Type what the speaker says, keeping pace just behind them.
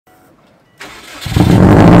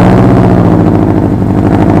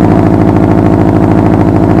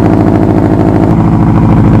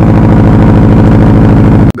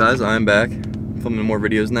I'm back, filming more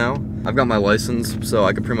videos now. I've got my license, so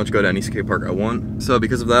I can pretty much go to any skate park I want. So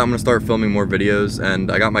because of that, I'm gonna start filming more videos,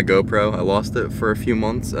 and I got my GoPro. I lost it for a few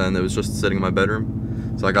months, and it was just sitting in my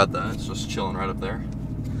bedroom. So I got that, it's just chilling right up there.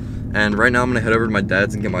 And right now I'm gonna head over to my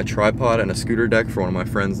dad's and get my tripod and a scooter deck for one of my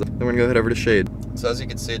friends. Then we're gonna go head over to Shade. So as you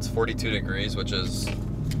can see, it's 42 degrees, which is,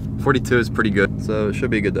 42 is pretty good, so it should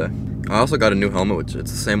be a good day. I also got a new helmet, which it's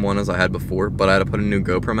the same one as I had before, but I had to put a new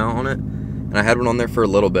GoPro mount on it. And I had one on there for a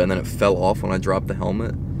little bit, and then it fell off when I dropped the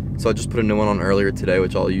helmet. So I just put a new one on earlier today,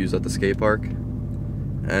 which I'll use at the skate park.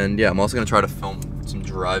 And yeah, I'm also gonna try to film some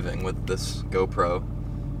driving with this GoPro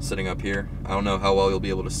sitting up here. I don't know how well you'll be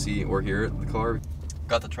able to see or hear it, the car.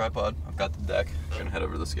 Got the tripod, I've got the deck. I'm gonna head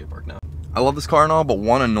over to the skate park now. I love this car and all, but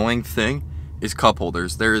one annoying thing is cup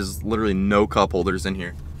holders. There is literally no cup holders in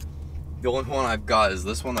here. The only one I've got is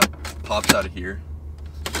this one that pops out of here.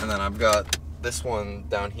 And then I've got this one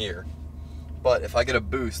down here. But if I get a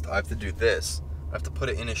boost, I have to do this. I have to put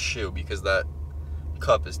it in a shoe because that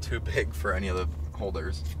cup is too big for any of the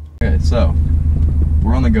holders. Okay, so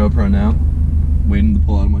we're on the GoPro now, waiting to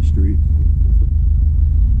pull out of my street.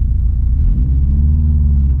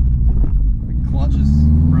 The clutch is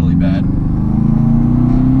really bad.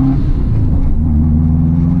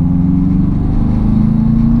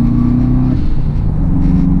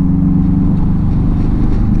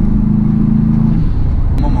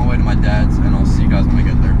 I'm on my way to my dad's, and I'll see you guys when we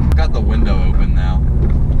get there. I've got the window open now,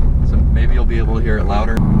 so maybe you'll be able to hear it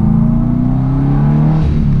louder.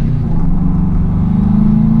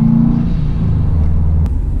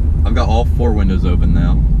 I've got all 4 windows open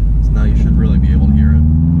now, so now you should really be able to hear it.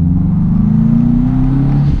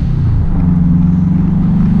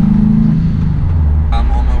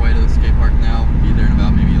 I'm on my way to the skate park now, be there in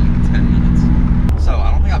about maybe like 10 minutes. So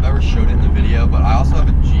I don't think I've ever showed it in the video, but I also have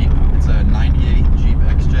a Jeep. It's a 98 Jeep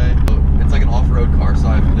XJ. It's like an off-road car, so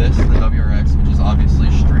I have this, the WRX, which is obviously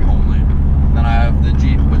street only. Then I have the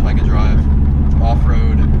Jeep, which I can drive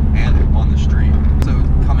off-road and on the street. So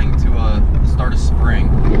coming to the start of spring,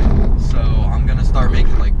 so I'm gonna start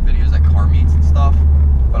making like videos at car meets and stuff.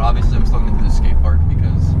 But obviously I'm still gonna do the skate park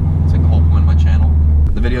because it's like the whole point of my channel.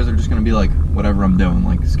 The videos are just gonna be like whatever I'm doing,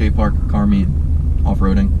 like skate park, car meet,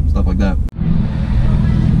 off-roading, stuff like that.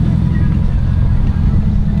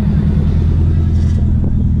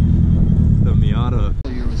 The Miata.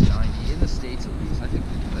 Year was 90 in the States at least. I think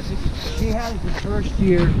she had it the first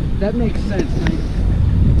year. That makes sense.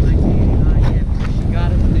 1989, yeah, because she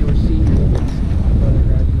got it when they were seniors. My brother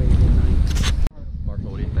graduated in 90. Marshall,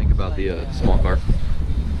 what do you think about the small car?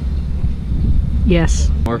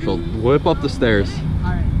 Yes. Marshall, whip up the stairs.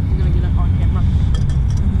 Alright, I'm gonna get up on camera.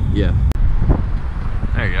 Yeah.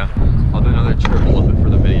 There you go. I'll do another triple of it for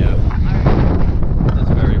the video.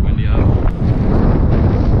 It's very windy out.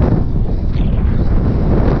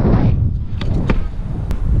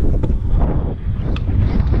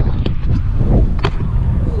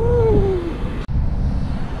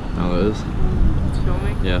 How it is? It's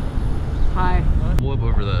filming? Yeah. Hi. Whip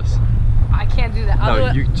over this. I can't do that.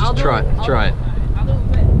 No, you just try it. Try it. I'll do it.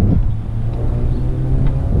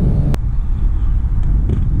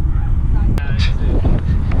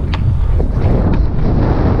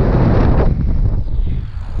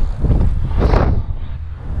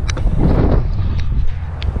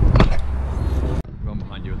 Going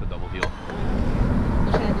behind you with the double heel.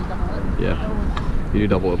 Yeah. You do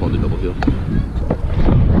double whip, I'll do double heel.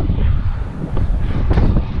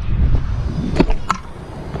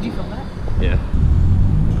 Did you film that? Yeah.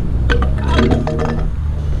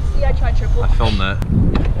 See, I tried triple. I filmed that.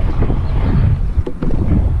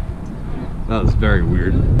 That was very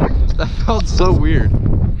weird. That felt so weird.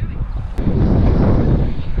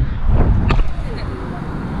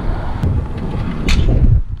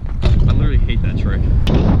 I literally hate that trick.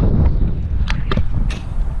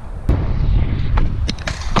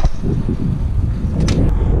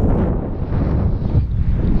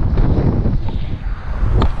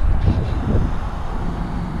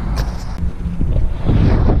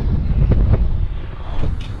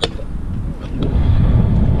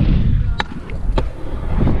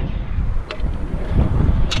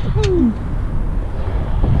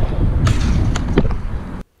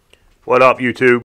 What up, YouTube?